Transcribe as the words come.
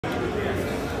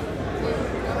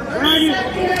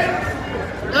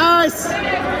Nice.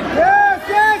 Yes,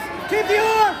 yes. Keep the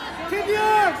arm. Keep the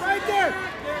arm. Right there.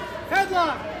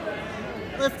 Headlock.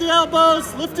 Lift the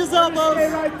elbows. Lift his elbows.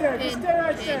 Stay right there. Just stay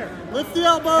right there. Lift the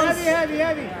elbows. Heavy, heavy,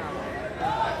 heavy.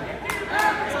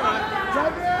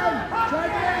 Drive in.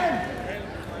 Drive in.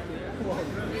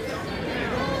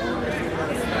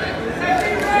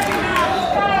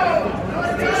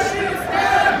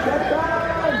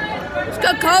 Let's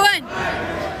go, Coan.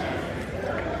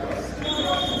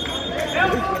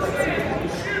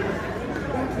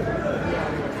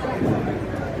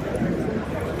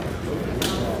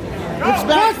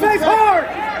 Back, face hard.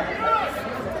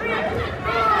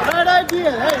 Right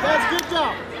idea. Hey, that's a good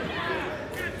job.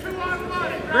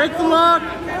 Break the lock.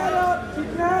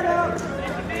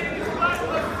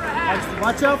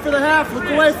 Watch out for the half. Look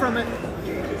away from it.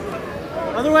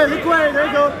 Other way. Look away. There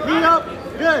you go. Knee up.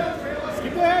 Good.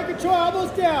 Keep the hand control.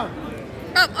 Elbows down.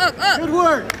 Up, up, up. Good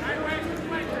work.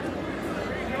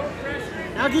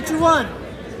 Now get your one.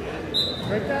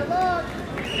 Break that lock.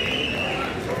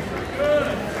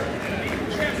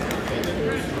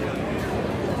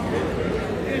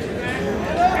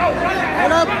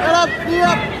 Head up, knee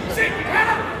up.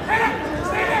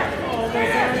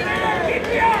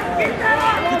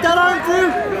 Get that arm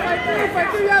through. Right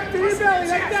through, up to your belly,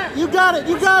 like that. You got it,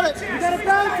 you got it. You gotta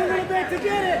bounce a little bit to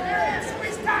get it.